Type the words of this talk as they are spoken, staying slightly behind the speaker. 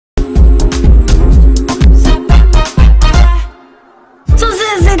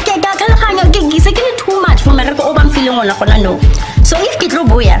no. So if kitlo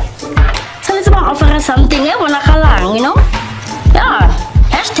buya, tell us about offering something, you know? Yeah.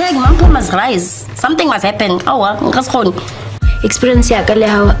 Hashtag Mampo must rise. Something must happen. Oh well, experience ya ka le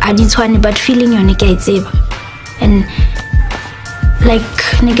how aditswane but feeling yone ke itseba. And like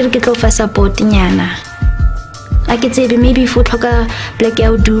nigga ke tlo fa support nyana. Like it's maybe if you talk a black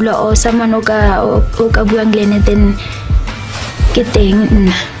dula or someone oka buang lene then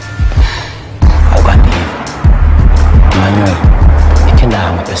getting Manuel,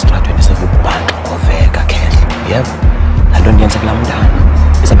 ikindanga bestratweni sekubhanqa ngoveka khehle. Yebo. Lento ndiyenza kulamdana.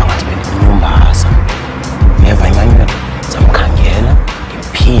 Isebangathi bendinyumbaza. Yeva Emmanuel, zamkhangela,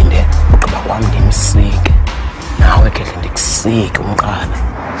 ngiphinde ugqiba kwami ngimsike. Nawe khehle ndikusike umqala.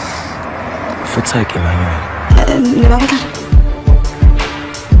 Futhi Emmanuel.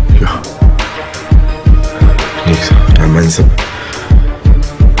 Yeah. Please, amanzi.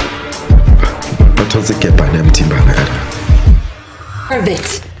 Bathoze kepa nemtimbana kada. Of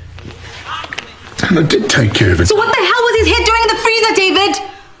it. I did take care of it. So what the hell was his head doing in the freezer, David?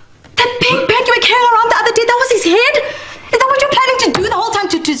 That big bag you were carrying around the other day, that was his head? Is that what you're planning to do the whole time,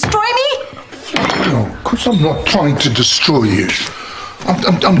 to destroy me? No, of course I'm not trying to destroy you.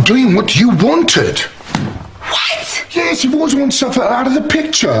 I'm doing what you wanted. What? Yes, you've always wanted Safa out of the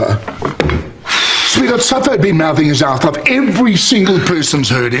picture. Sweetheart, Safa had been mouthing his mouth off. Every single person's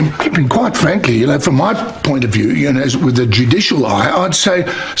heard him. I mean, quite frankly, you know, from my point of view, you know, with a judicial eye, I'd say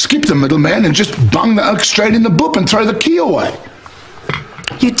skip the middleman and just bung the oak straight in the book and throw the key away.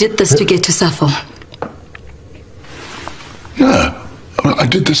 You did this to get to Sappho. No, I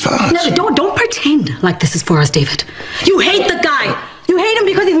did this for us. No, don't pretend like this is for us, David. You hate the guy. You hate him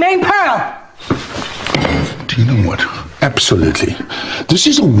because he's marrying Pearl. Do you know what? Absolutely. This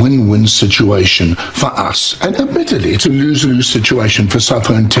is a win-win situation for us. And admittedly, it's a lose-lose situation for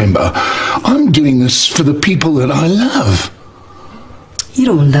Sappho and Temba. I'm doing this for the people that I love. You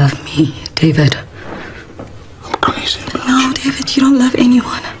don't love me, David. I'm crazy about you. No, David, you don't love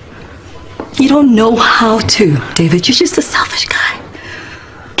anyone. You don't know how to, David. You're just a selfish guy.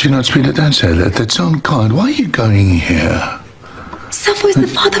 Do you not, Speeder? Don't say that. That's unkind. Why are you going here? Sappho is the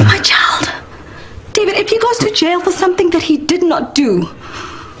father of my child. David, if he goes to jail for something that he did not do.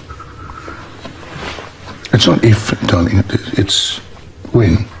 It's not if, darling. It's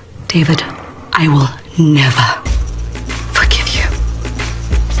when. David, I will never forgive you.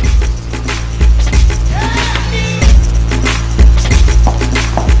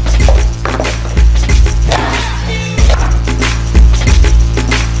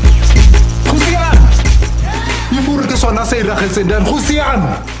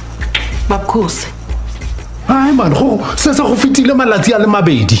 Babkhosi. Hayi man, go sesa go fitile malatsi a le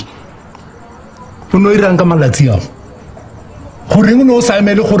mabedi. O no irang ka malatsi a. Go reng o no sa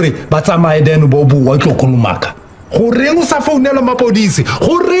emele gore ba tsamae deno bo bua tlokolomaka. Go reng o sa founela mapodisi?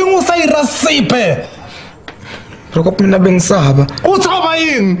 Go reng o sa ira sepe? Re go mina bengsaba. O tsaba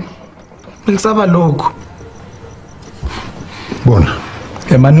eng? Bengsaba lokho. Bona,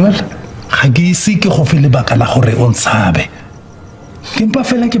 Emmanuel, ga ke ise ke go fele baka la gore o ntshabe. Ke mpa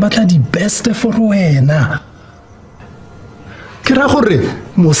fela ke batla di best for wena. Ke ra gore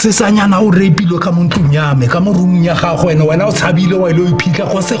mosesanyana o repilwe ka montlong yame ka mo room ya gago wena o tshabile wa ile o iphika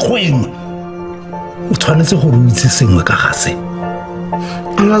go se gweng. O tshwanetse gore o itse sengwe ka ga se.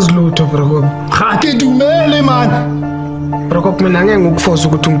 Angazilutho bro. Ga ke dumele man. Bro ko mina ngeke ngikuforce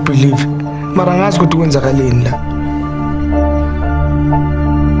ukuthi ungibelieve. Mara ngazi ukuthi kwenzakaleni la.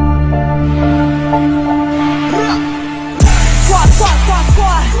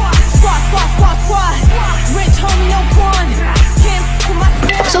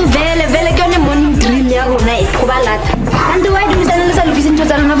 So vele ke yone morning dream ya rona e go balata. And why do you say le sa lokise ntho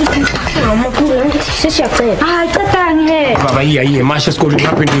tsa lona botse? Ha mo pula ngi se se tsela. Ah, qetang he. Baba iya masha skolo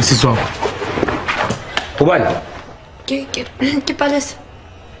ngapha into siswa. Ubani? Ke palace.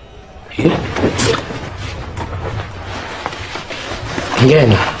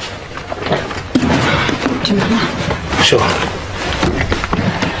 Ngena. Jumana. Sure.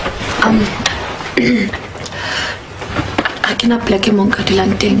 Akina black monka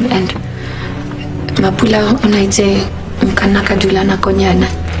dilanteng and mapula unaitse mkana kadula na konyana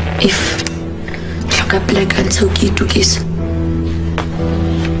if hloka black until ke tukisa.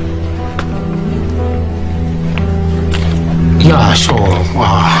 Yeah, sure.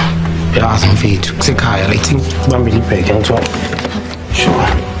 Yeah, some feed. Sekhaya, I think bambili bheke ngitho. Sure.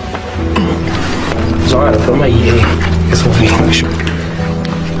 Zona from my ear. It's okay. Sure.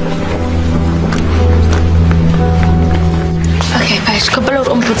 Okay, Pash, couple of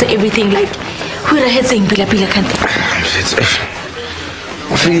put everything like we're heading pila can't.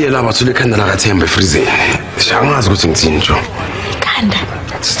 Ufike lapha thule ikhanda lakaThemba efreezing. Angazi ukuthi ngithini nje. Ikhanda.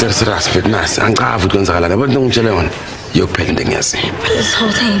 Sister serious but nasi angicavi ukuthi kwenzakalani. Abantu ngitshela yona yokuphela into engiyazi. This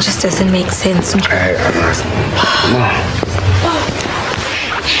whole thing just doesn't make sense. Hey, angazi.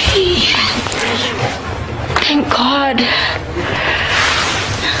 Hey. Thank God.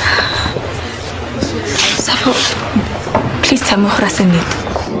 Safo, please tell me what I need.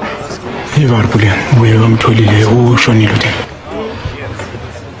 Ivar Pulian, we am tolile o shonile uthi.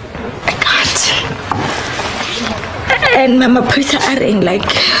 I can't. And Mama Pisa aring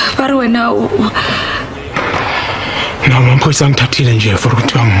like now. No, Mama Pisa ngithathile nje for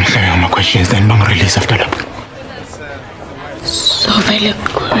ukuthi bangihlaya ama questions then bang release after that. So very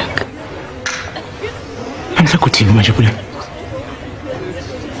quick. Anhle kuthini manje Pulian?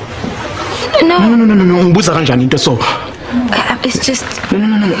 No. Ngibuza kanjani into so? It's just... No.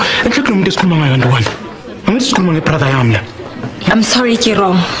 Enhle kunomuntu esikhuluma ngayo kanti. Angithi sikhuluma ngebrother yami la. I'm sorry, you're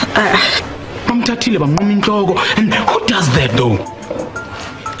wrong. Bamthathile bamnquma inhloko and who does that though?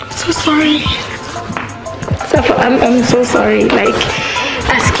 So sorry. Safo, I'm so sorry. Like,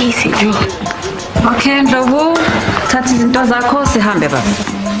 ask easy, Joe. Okay, Ndlovu, thatha izinto zakho sihambe baba.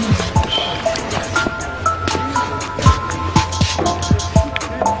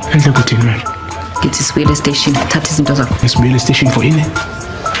 Enhle kuthini manje? Ngithi sibuyele station, thatha izinto zakho. Sibuyele station for ini?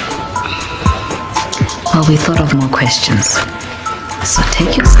 Well, we thought of more questions. So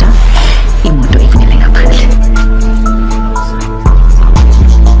take your stuff. Imoto ikunele ngaphandle.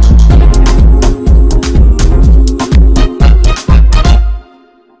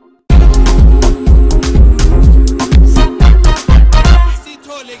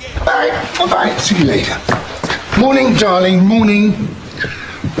 Bye. See you later. Morning, darling. Morning.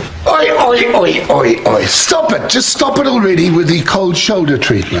 Oi. Stop it. Just stop it already with the cold shoulder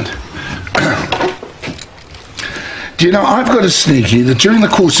treatment. Do you know, I've got a sneaky that during the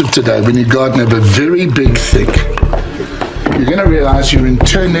course of today, when you've gotten over very big thick, you're going to realize you're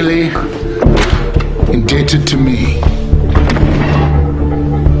internally indebted to me.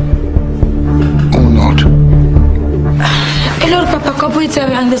 Or not. Hello, Papa, come with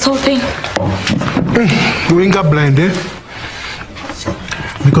me on this whole thing. We ain't got blind, eh?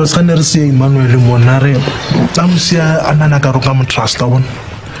 Because I never see Emmanuel Monare. I'm saying I'm not going to trust that one.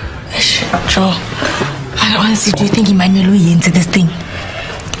 Joe, I honestly do you think Emmanuel will into this thing?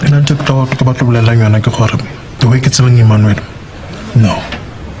 And I'm talking about the way it's Emmanuel. No.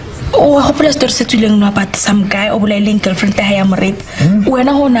 Oh, I hope you know about some guy or like girlfriend that I am rape. When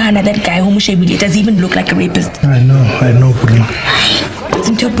I know that guy who does even look like a rapist. I know.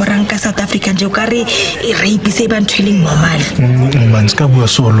 Into Baranka, South African Jokari, a rape is even trailing normal. Man's Kabu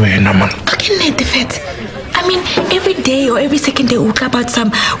solo and a man. I mean, every day or every second day, we talk about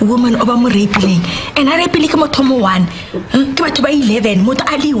some woman or raping. And I rape like a Tomo 1, Kimatuba 11, Moto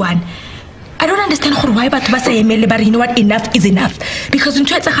Ali 1. I don't understand why, but you know what? Enough is enough. Because in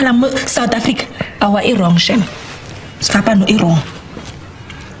South Africa, our wrong shame. Papa no wrong.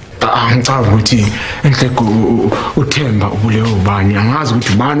 Angicazi ukuthi enhle uThemba ubule ubani angazi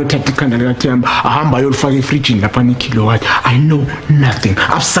ukuthi bani uthatha ikhanda likaThemba ahamba ayolifaka efridgini lapha nekilowatt. I know nothing,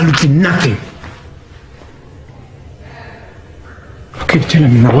 absolutely nothing. Okay, tell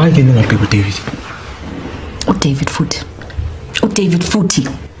me now, why can you not be with David? David futhi.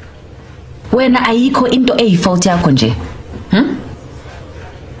 Wena ayikho into eyifault yakho nje.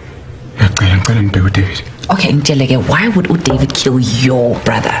 Ngicela ngibheke uDavid. Okay, ngitshele why would David kill your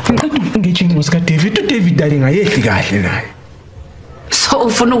brother? Ngicela ngosika David darling ayehli kahle naye. So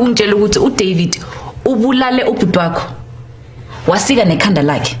ufuna ukungitshela ukuthi uDavid ubulale ubhuti wakho. Wasika nekhanda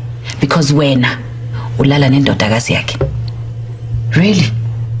lakhe because wena ulala nendodakazi yakhe. Really?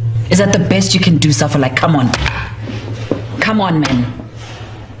 Is that the best you can do, Safo? Like, come on, man.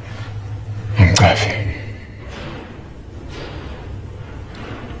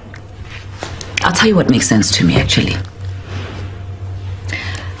 I'll tell you what makes sense to me, actually.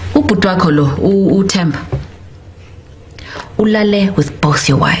 Ubhuti wakho lo, uThemba, ulale with both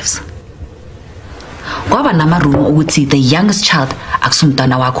your wives. Kwaba namarumo ukuthi the youngest child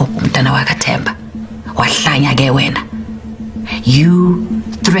akusumntana wakho, umntana wakaThemba. Wahlanya ke wena. You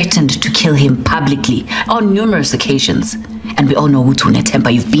threatened to kill him publicly on numerous occasions. And we all know who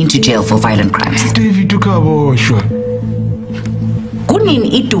Themba, you've been to jail for violent crimes. David ukaboshwa. Kunini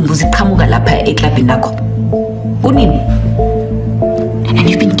idumbu ziqhamuka lapha eklabini nakho? Kunini? And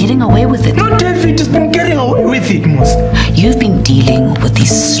you've been getting away with it. No, David has been getting away with it, most. You've been dealing with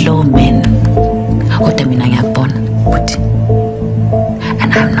these slow men.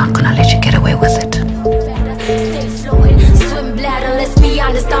 And I'm not gonna let you get away with it. Swim bladder, let's be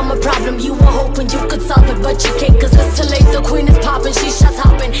honest. I'm a problem. You were hoping you could solve it, but you can't, cause it's too late. The queen is popping, she shots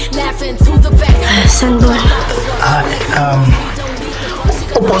hopping, laughing to the back. Sanibona.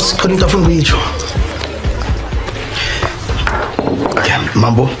 Boss, couldn't often reach you. Okay,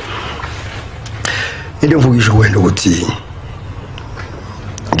 Mambo. Into mvukisho wena ukuthi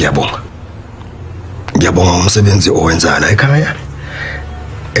ngiyabonga umsebenzi owenza la ekhaya.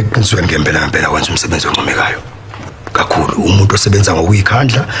 Eqinisweni ngempela wenza umsebenzi oncomekayo. Kakhulu umuntu osebenza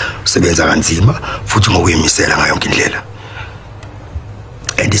ngokuyikhandla, usebenza kanzima futhi ngokuyimisela ngayo yonke indlela.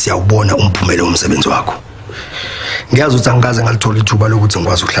 And siyawubona umphumela womsebenzi wakho. Ngiyazi ukuthi angikaze ngalithola ithuba lokuthi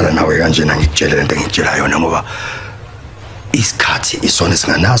ngikwazi ukuhlala nawe kanjena ngikutshela lento engikutshela yona ngoba isikhathi isona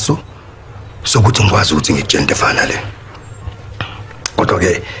singanaso sokuthi ngikwazi ukuthi ngikutshele into efana le. Kodwa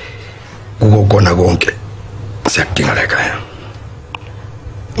ke ukukona konke siyakudinga la ekhaya.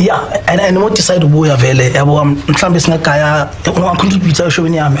 Yeah, and what decide ubuya vele yabo mhlambe singagaya ungacontribute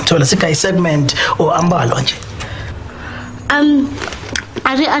eshowini yami thola sigaya segment or ambalo nje.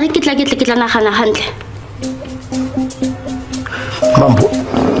 Are kitla nagana hantle. Mambo.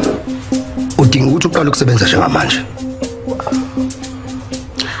 Udinga ukuthi uqale ukusebenza njengamanje.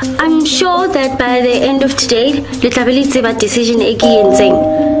 I'm sure that by the end of today, le tla be le tseba decision e ke yentseng.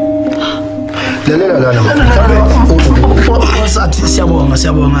 Sathi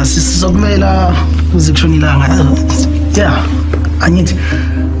siyabonga sizokumela uzikushonilanga. Yeah, angithi.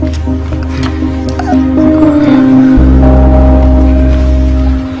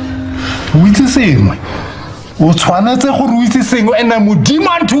 Witse sengwe. O tshwanetse gore o itse sengwe ena modimo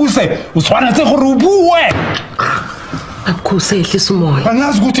a nthuse. O tshwanetse gore o bue. Akuse ehlisa umoya.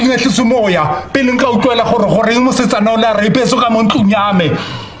 Angazi ukuthi ngehlisa umoya. Pele nka utlwela gore mo setsana o la re peso ka mo ntlong yame.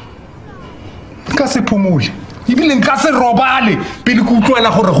 Ka se phumule. Ibile nka se robale pele ke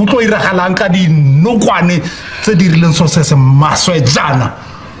utlwela gore go tlo iragalang ka dinokwane tse di rileng so se maswe jana.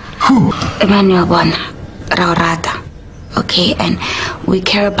 Emane wa bona ra o rata. Okay, and we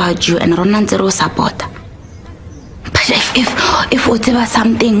care about you and rona ntse re support. But if whatever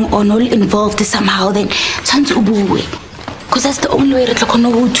something or not involved somehow, then tshwantse o bue, because that's the only way re tla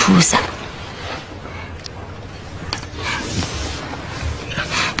kgona go thusa.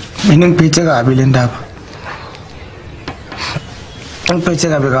 Mina ngiphethe kabi le ndaba. Ngiphethe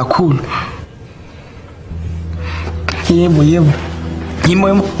kabi kakhulu. Yebo.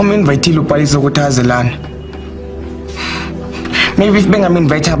 Yimo uminvite uPalisa ukuthi azelana. Maybe if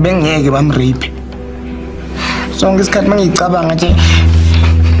bengaminvite bengeke bamrape. So ngesikhathi mangicabanga nje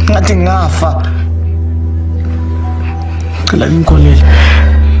ngathi ngafa. Cela ngikholele.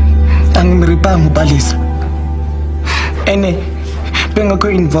 Angimripanga uPalisa. Ene bengakho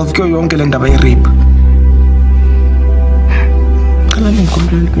involved kuyo yonke le ndaba ye-rape. Cela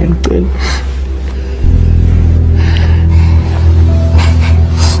ngikholele ngiyacela.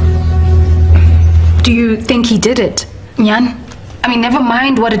 Do you think he did it, Nyan? I mean, never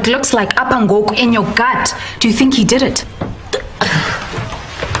mind what it looks like up and go in your gut. Do you think he did it?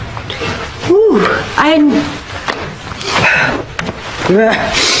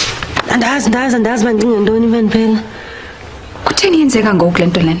 Andazi mandingentoni mani phela. Kutheni yenzeka ngoku le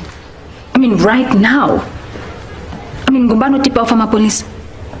nto lena? I mean, right now. I mean, ngubani otipa ofa amapolisa?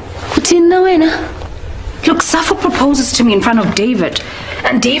 Kuthini na wena? Look, Safo proposes to me in front of David,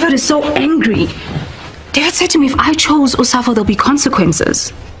 and David is so angry. David said to me, if I chose Usafo, there'll be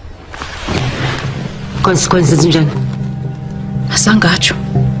consequences. Consequences njani? Sangacho.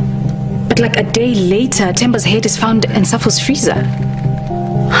 But like a day later, Temba's head is found in Safo's freezer.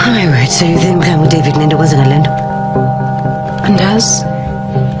 My word, so you think David Nendo wasn't a land? And as?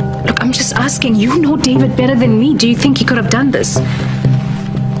 Look, I'm just asking, you know David better than me. Do you think he could have done this?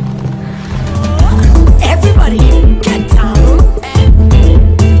 Everybody get down.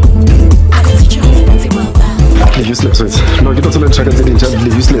 Useless with. No, you don't let check and say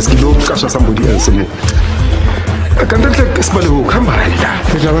useless. You don't catch somebody else in it. I can't take a spell who come by.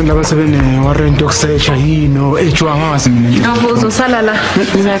 The Javan never seven warrant to say Shahino, H1 No, Salala.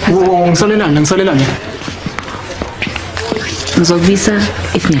 Solana. So visa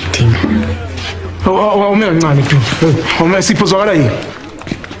if nothing. Oh, man, oh, my suppose all right.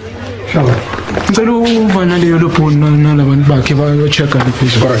 Salu vanali yolopon na laban back ba check and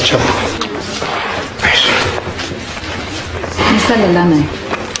please for a check. Salala.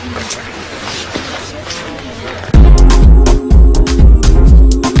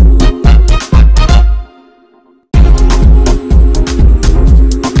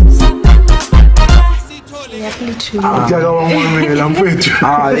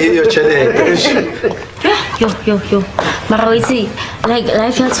 Yo. Mara like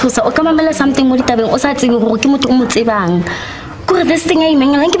life ya tshosa o ka mamela something mo ditabeng o sa tsebe gore ke motho o mo tsebang. this thing,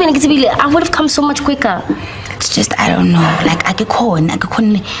 I would have come so much quicker. It's just, I don't know. Like, I can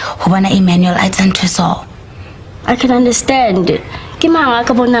Emmanuel, I tend to so. I can understand.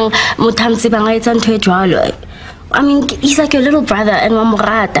 I mean, he's like your little brother and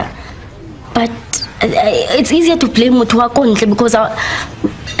Mamurata. But it's easier to blame Mutuakontle because at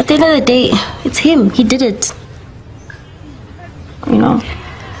the end of the day, it's him. He did it. You know?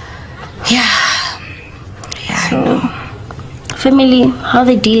 Yeah. So, family, how are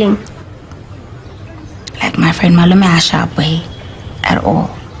they dealing? Like my friend Malume Ashab way at all.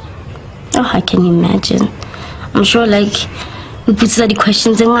 Oh, I can imagine. I'm sure, like, we put the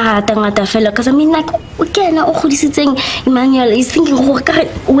questions in because I mean, like, again, Emmanuel is thinking, oh, God,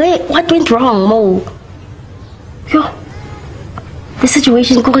 what went wrong, Mo? Yo, the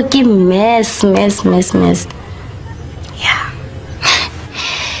situation is going to mess. Yeah.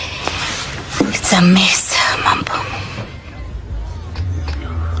 It's a mess, Mambo.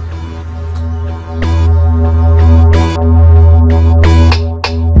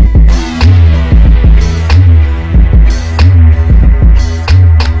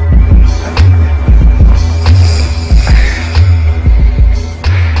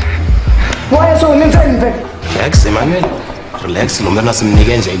 Relax, Emmanuel. Relax, lo mntwana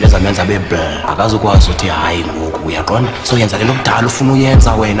simnike nje into ezamenza bebla. Akazukwazi uthi hayi ngoku uyaqonda. So yenza le nto kudala ufuna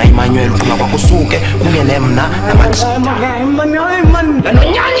uyenza wena Emmanuel ufuna kwakusuke ungene mna namajita.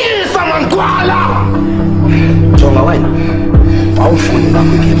 Nonyanyisa mankwala. Jonga wena. Awufuni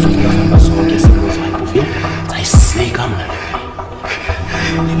ngakho igames ufuna sonke sikuzwa ibufile. Ayisika mna.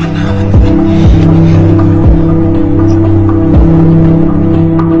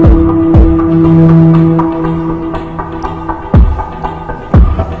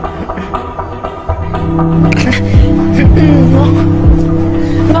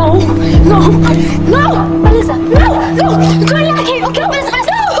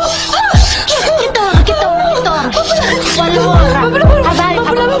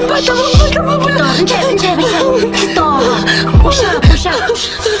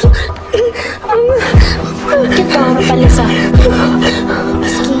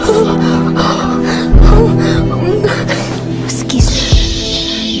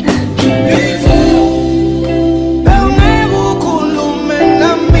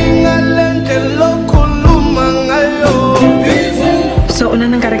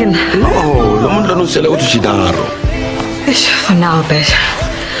 For now, bitch.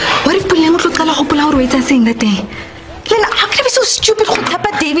 What if Pulang would look at Hopula wait and saying that day? How can I be so stupid? Who tap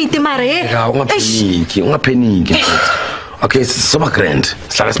at David Mare? Unga penny. Okay, so my grand.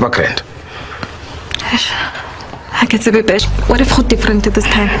 Salas my grand. I get a bit bitch. What if who different this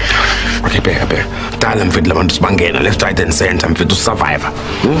time? Okay, baby. Tell them fit Lavandus Bangana, left, right, and center, and fit to survive.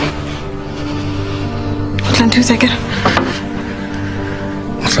 Plan 2 seconds.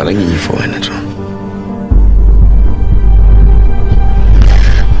 Selling you for it.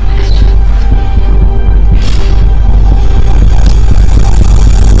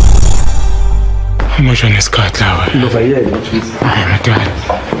 Emotion is cut lawa.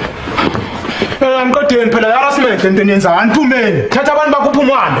 Ngikhodeni phela harassment into yenza aniphumeni. Thatha abantu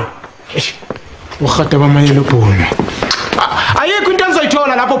bakuphumane. Ukhata bamayelo phuma. Ayikho into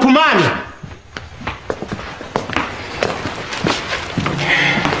engizoyithola lapho phumane.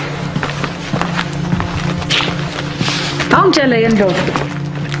 Awungitshela yena Ndlovu.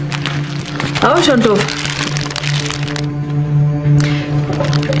 Awusho Ndlovu.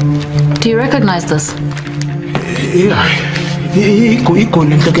 Do you recognize this? Yeah.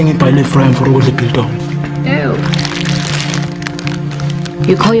 Igone looking at my friend for all the biltong. Ew.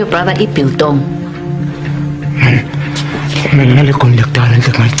 You call your brother Biltong? Mina le conductor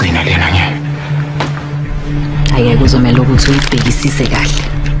into ngagcina lena nje. Ayeke uzomela ukuthi uyibhekisise kahle.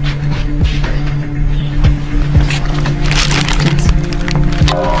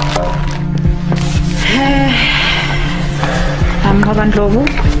 Ndlovu,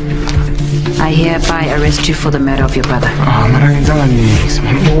 I hereby arrest you for the murder of your brother. Man, I ain't done anything.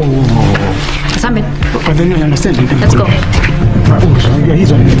 Samit. But then you understand. Let's go.